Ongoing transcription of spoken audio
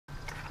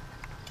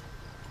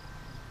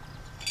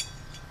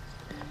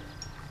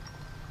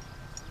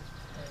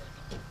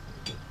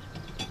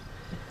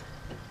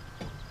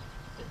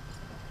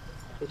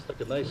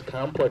A nice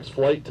complex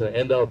flight to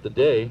end out the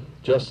day.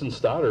 Justin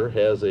Stotter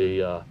has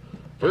a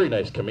very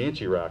nice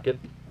Comanche rocket,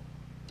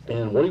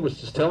 and what he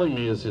was just telling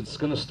me is it's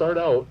going to start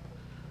out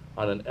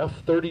on an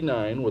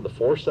F-39 with a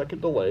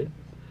 4-second delay.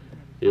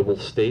 It will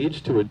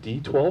stage to a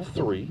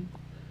D-12-3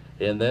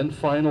 and then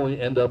finally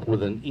end up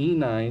with an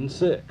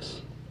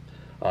E-9-6.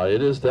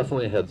 It is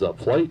definitely a heads-up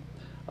flight.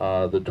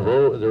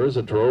 There is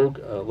a drogue,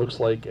 looks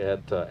like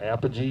at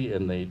apogee,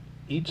 and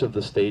each of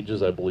the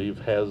stages, I believe,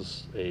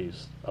 has a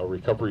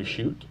recovery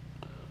chute.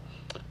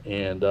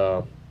 And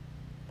so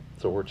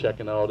we're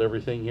checking out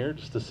everything here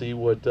just to see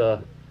what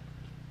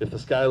if the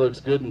sky looks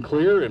good and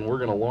clear, and we're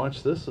going to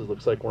launch this. It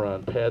looks like we're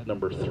on pad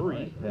number 3.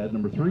 Right, pad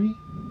number 3,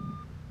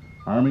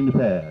 arming the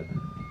pad.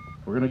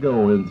 We're going to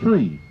go in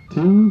 3,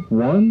 2,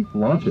 1,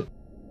 launch it.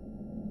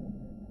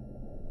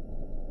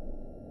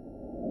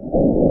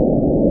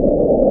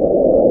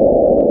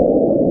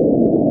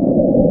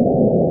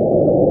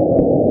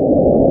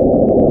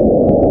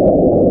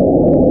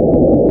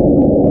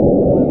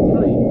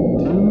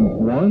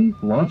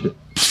 Launch it.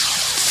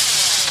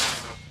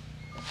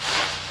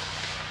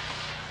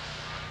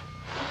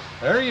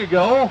 There you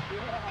go.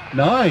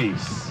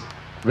 Nice.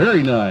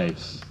 Very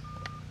nice.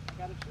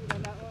 Got a shoot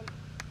on that one?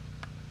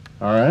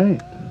 All right.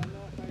 No, I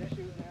got a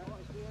shoot now.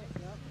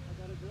 Yep, I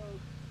got a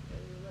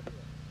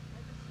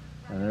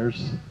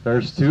drogue.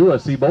 There's 2. I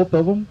see both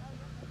of them.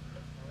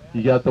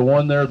 You got the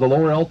one there, the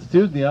lower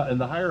altitude, and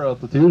the higher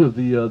altitude of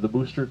the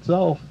booster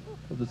itself,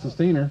 of the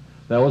sustainer.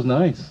 That was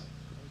nice.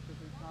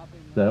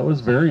 That was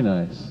very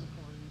nice.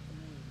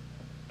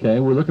 Okay,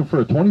 we're looking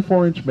for a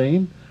 24-inch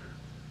main.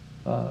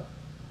 A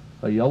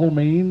yellow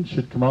main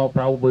should come out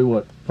probably,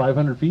 what,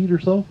 500 feet or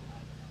so?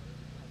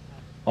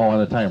 Oh,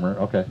 on a timer.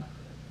 Okay.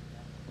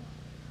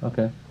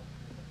 Okay.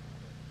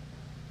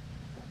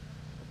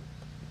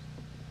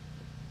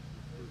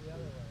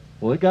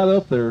 Well, it got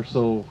up there,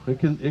 so it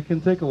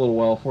can take a little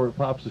while before it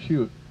pops the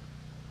chute.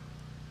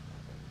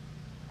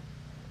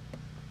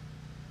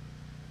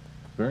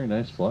 Very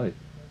nice flight.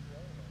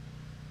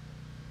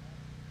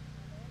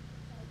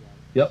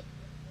 Yep.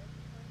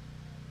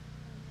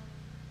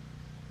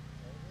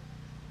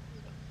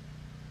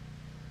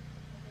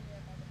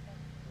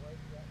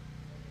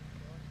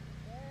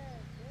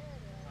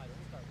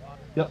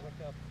 Yep.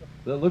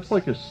 That looks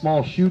like a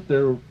small chute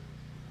there.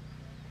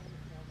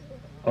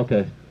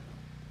 Okay.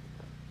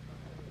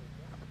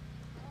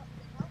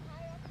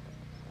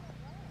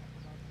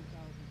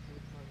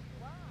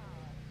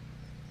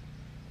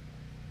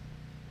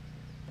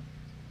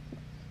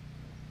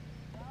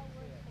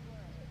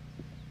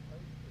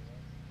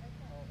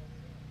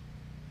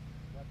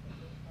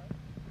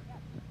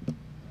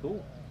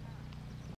 Cool.